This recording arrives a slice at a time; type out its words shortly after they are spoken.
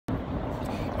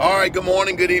All right, good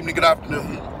morning, good evening, good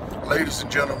afternoon, ladies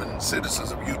and gentlemen,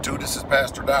 citizens of YouTube. This is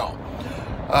Pastor Dow.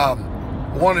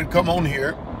 Wanted to come on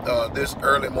here this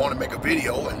early morning, make a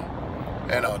video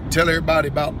and tell everybody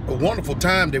about a wonderful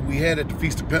time that we had at the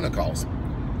Feast of Pentecost.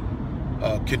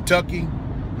 Kentucky,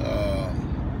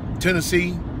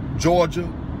 Tennessee,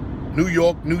 Georgia, New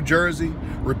York, New Jersey,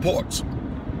 reports,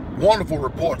 wonderful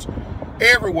reports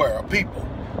everywhere of people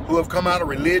who have come out of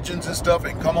religions and stuff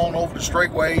and come on over the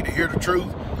straight way to hear the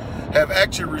truth, have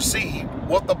actually received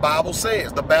what the Bible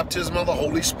says, the baptism of the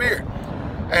Holy Spirit.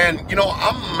 And, you know,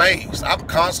 I'm amazed. I'm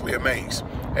constantly amazed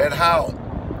at how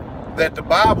that the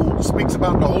Bible speaks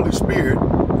about the Holy Spirit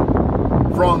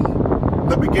from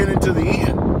the beginning to the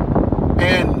end.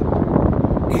 And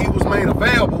he was made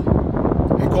available.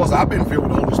 Of course, I've been filled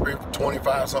with the Holy Spirit for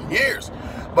 25-something years.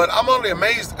 But I'm only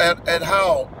amazed at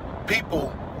how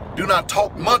people do not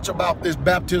talk much about this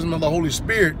baptism of the Holy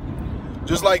Spirit,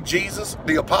 just like Jesus,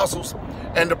 the apostles,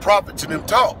 and the prophets and them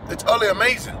taught. It's utterly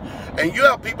amazing. And you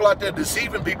have people out there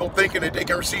deceiving people, thinking that they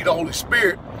can receive the Holy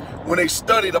Spirit when they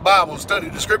study the Bible and study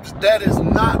the scriptures. That is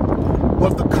not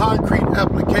what the concrete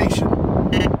application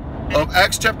of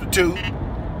Acts chapter 2,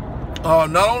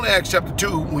 not only Acts chapter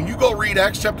 2, when you go read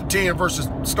Acts chapter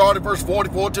 10, start at verse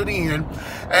 44 to the end,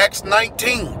 Acts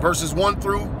 19, verses 1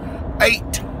 through 8,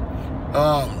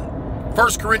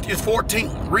 1 Corinthians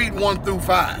 14, read 1 through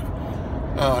 5.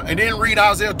 And then read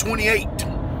Isaiah 28,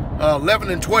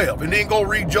 11 and 12. And then go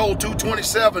read Joel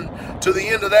 2:27 to the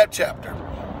end of that chapter.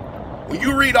 When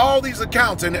you read all these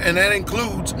accounts, and that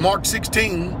includes Mark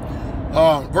 16,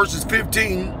 verses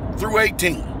 15 through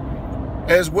 18,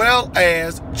 as well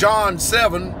as John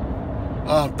 7,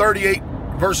 38,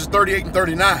 verses 38 and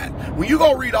 39. When you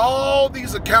go read all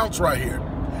these accounts right here,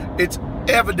 it's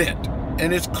evident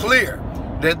and it's clear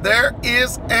that there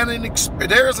is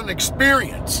an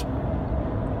experience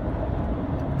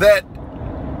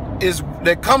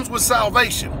that comes with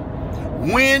salvation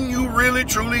when you really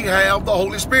truly have the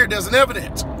Holy Spirit. There's an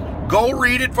evidence. Go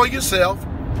read it for yourself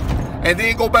and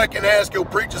then go back and ask your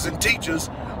preachers and teachers,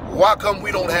 why come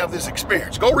we don't have this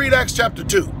experience? Go read Acts chapter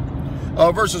 2,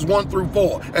 verses 1 through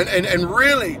 4, and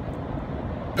really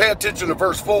pay attention to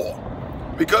verse 4.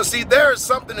 Because see, there is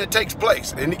something that takes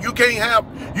place, and you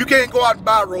can't go out and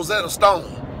buy Rosetta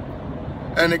Stone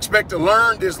and expect to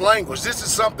learn this language. This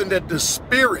is something that the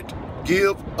Spirit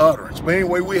give utterance. But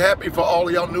anyway, we're happy for all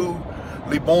of y'all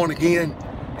newly born again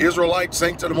Israelite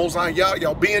saints of the Most High.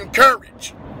 Y'all be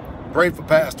encouraged. Pray for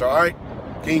Pastor, all right?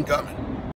 King coming.